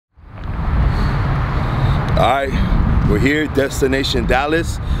Alright, we're here, Destination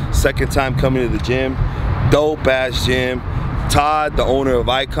Dallas. Second time coming to the gym. Dope ass gym. Todd, the owner of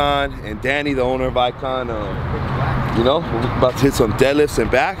Icon, and Danny, the owner of Icon. You know, we're about to hit some deadlifts and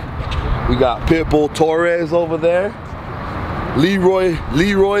back. We got Pitbull Torres over there.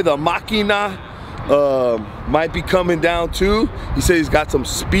 Leroy the Machina might be coming down too. He said he's got some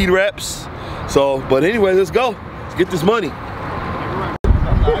speed reps. So, but anyway, let's go. Let's get this money.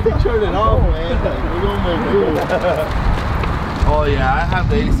 I can turn it off, man. We're gonna make good. Oh yeah, I have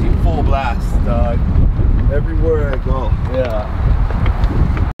the AC full blast, dog. Everywhere I go. Yeah.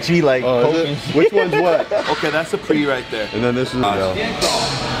 G like which one's what? Okay, that's a pre right there. And then this is L.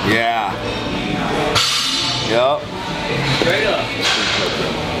 Yeah. Yep. Straight up.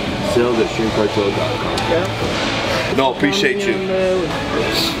 Sales at STRENGTH CARTEL.com. No, appreciate you.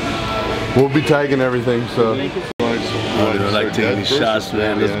 We'll be tagging everything, so. I like taking these shots,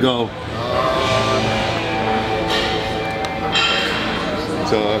 man. Let's go.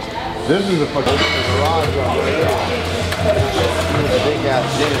 So this is a fucking garage right here. Big ass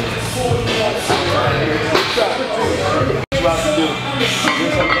gym.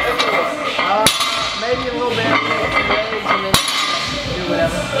 Maybe a little bit of legs and then do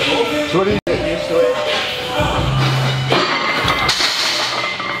whatever. So what do you Get used to it.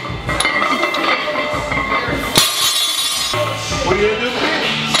 What are you gonna do?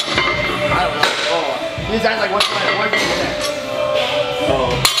 I don't know. Oh. These guys like, what's my what do you say? Oh.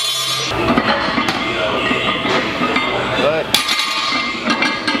 Good.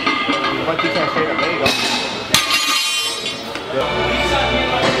 But you can't straight up. There you go.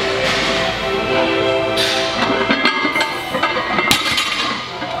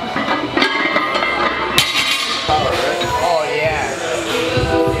 Oh yeah.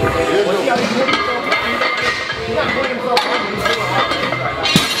 What's he got to do? He's not putting himself on. He's doing all this right now.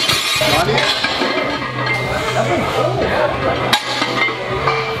 money? That's been cool.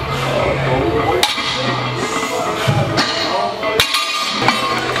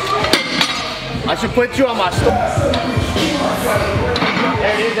 I should put you on my store.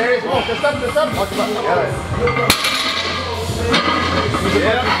 There it is, there it is. Oh, just up. Watch your butt.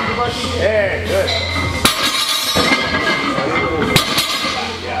 Yeah. There, good.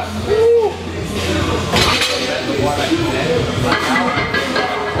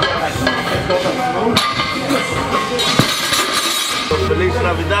 Feliz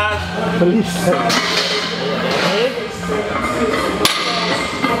Navidad. Feliz.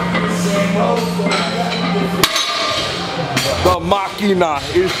 The Machina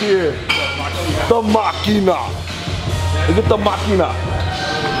is here. The Machina. Is it the Machina?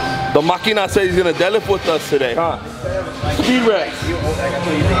 The Machina says he's gonna deadlift with us today, huh? Speed reps.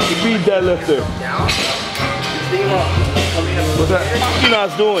 Speed deadlifter. What's that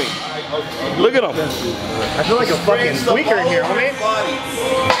Machina's doing? Look at him. I feel like a fucking squeaker in here, homie.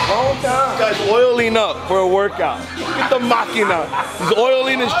 This guy's oiling up for a workout. Look at the Machina. He's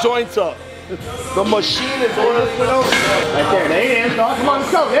oiling his joints up. The machine is oiling up. Right there, there it is, dog. Come on,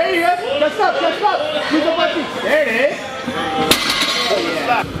 let's go. There you go. Just up. Use the button. There it is.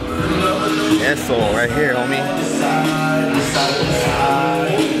 That's all right here, homie.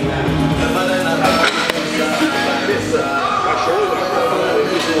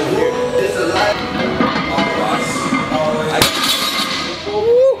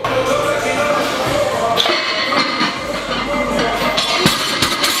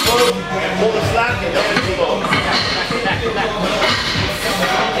 Hold the slack and then you go.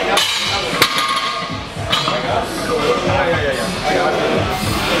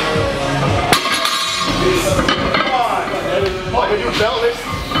 Oh, you do beltless?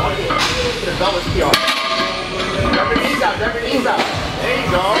 The beltless PR. Drop your knees out. There you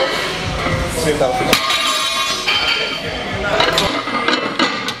go. Sit down.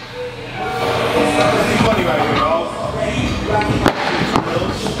 Funny right here, dog.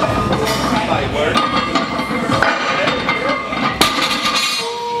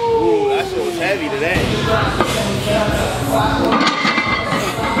 Ooh, that shit was heavy today.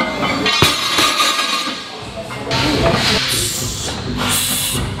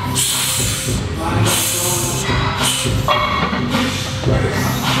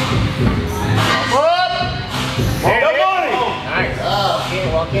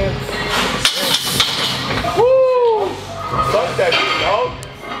 Walk in. Woo! Suck that shit, dog.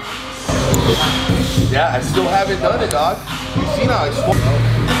 Yeah, I still haven't done it, dog. You seen how I swung?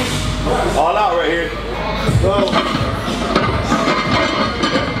 All out right here. Go.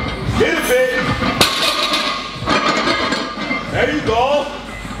 Get it, baby. There you go.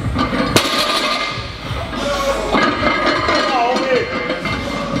 Oh,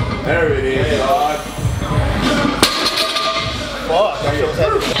 there it is, dog. fuck. That shit was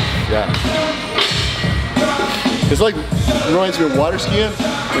heavy. Yeah. It's like, reminds me of water skiing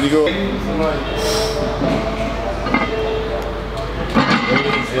when you go.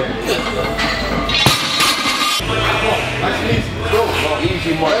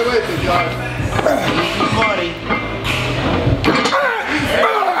 Easy money. Wait, John. Easy money.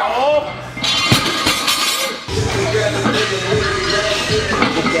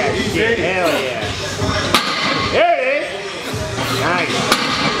 Yeah, hell yeah. There it is. Nice.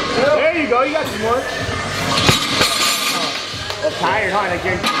 There you go. You got some more. Oh, tired, huh? Like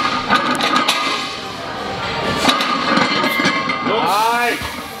nice.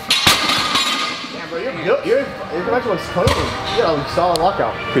 Damn, bro, your match was clean. You got a solid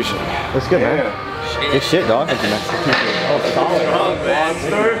lockout. Appreciate it. That's good, man. Good shit, dog. Oh, solid.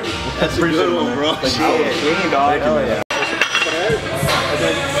 Monster. That's a good one, bro. Shit, clean, dog. Hell yeah.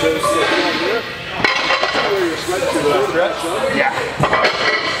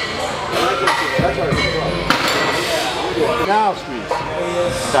 Now squeeze.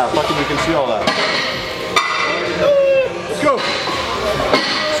 Now, fucking you can see all that. Let's go.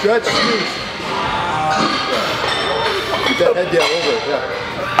 Stretch, squeeze. Get that head down over it, yeah.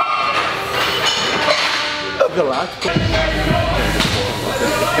 Relax.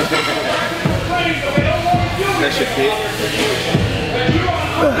 That should fit.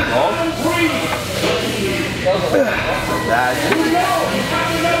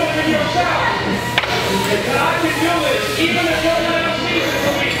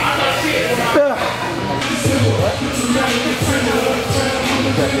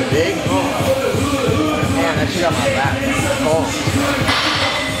 Big. Man, that shit on my back. Oh.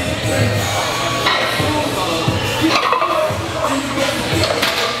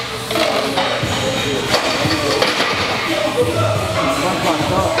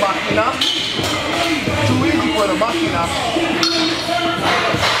 Máquina. Too easy for the máquina.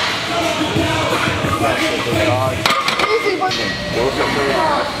 Easy, but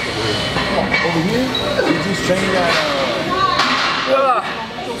over here, you just train that.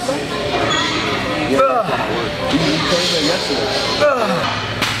 You trained that yesterday.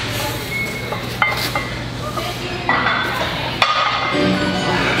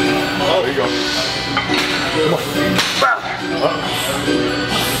 Oh, there you go. Come on.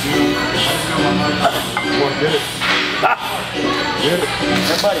 Come on, get it. Get it.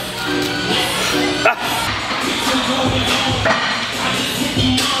 Everybody.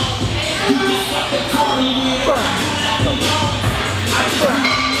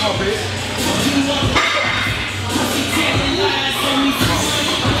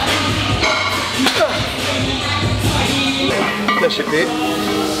 That should fit.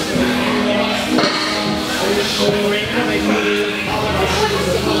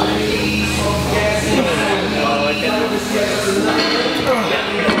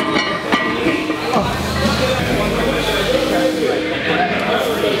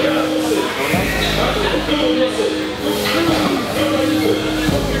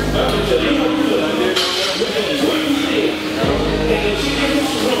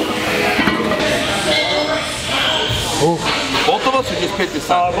 Both of us or just pick this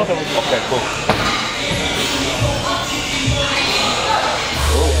side? Both of them. Okay, cool.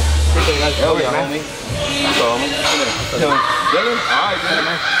 Hell yeah, homie. So, homie. Dylan? Alright, man.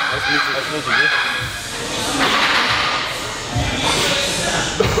 Nice to meet you. Nice to meet you, dude.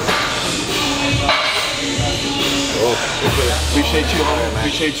 Appreciate you, homie.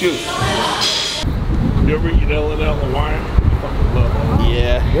 Appreciate you. You ever eat L&L Hawaiian? I fucking love Hawaiian.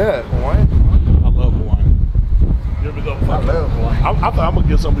 Yeah. Yeah, Hawaiian. I love Hawaiian. You ever go fucking? I love Hawaiian. I thought I'm gonna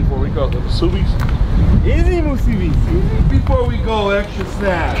get some before we go. The Subis. Easy, Musibi. Before we go, extra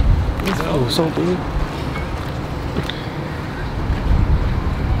snack. Oh, so big.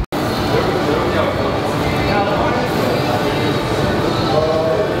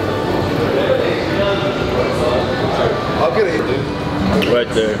 I'll get it, dude. Right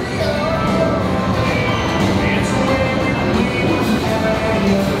there.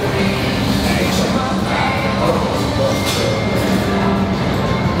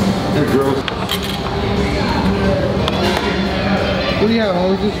 Hey, girls. What do you have?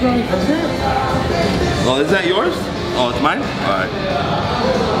 Oh, just right. Oh, is that yours? Oh, it's mine? Alright.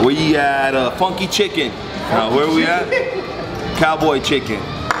 We at Funky Chicken. Where are we at? Cowboy Chicken.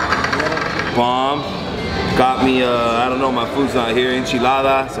 Bomb. Got me, I don't know, my food's not here.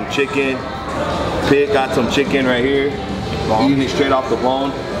 Enchilada, some chicken. Pig, got some chicken right here. Eating it straight off the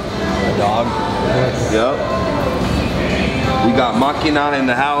bone. A dog. Yep. We got Máquina in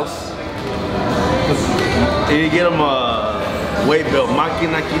the house. You get them a weight belt,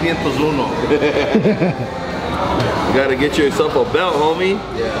 Máquina 501. You gotta get yourself a belt, homie.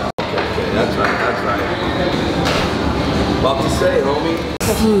 Yeah. Okay, that's right, that's right. About to say, homie.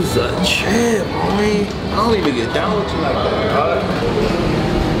 Who's a champ, homie? I don't even get down with you like that.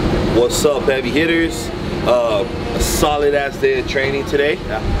 What's up, heavy hitters? A solid ass day of training today.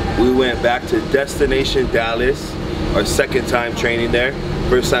 Yeah. We went back to Destination Dallas, our second time training there.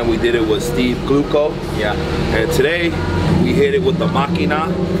 First time we did it was Steve Gluco. Yeah. And today we hit it with the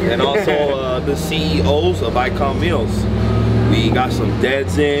Machina and also the CEOs of Icon Meals. We got some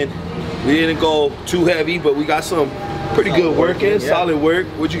deads in. We didn't go too heavy, but we got some pretty good work in, solid work.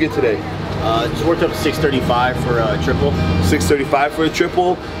 What'd you get today? Just worked up 635 for a triple. 635 for a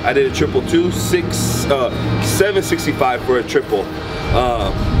triple. I did a triple too. 765 for a triple.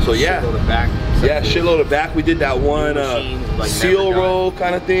 So yeah. Shitload of back. Yeah, shitload of back. We did that one like seal row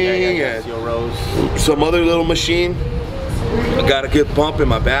kind of thing, and seal rows. some other little machine. I got a good bump in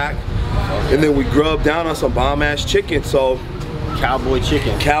my back, and then we grubbed down on some bomb ass chicken. So cowboy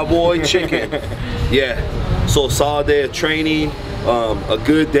chicken. Cowboy chicken. Yeah. So solid day of training, a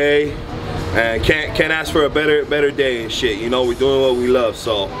good day, and can't ask for a better day and shit. You know, we're doing what we love.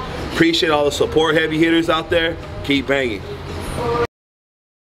 So appreciate all the support, heavy hitters out there. Keep banging.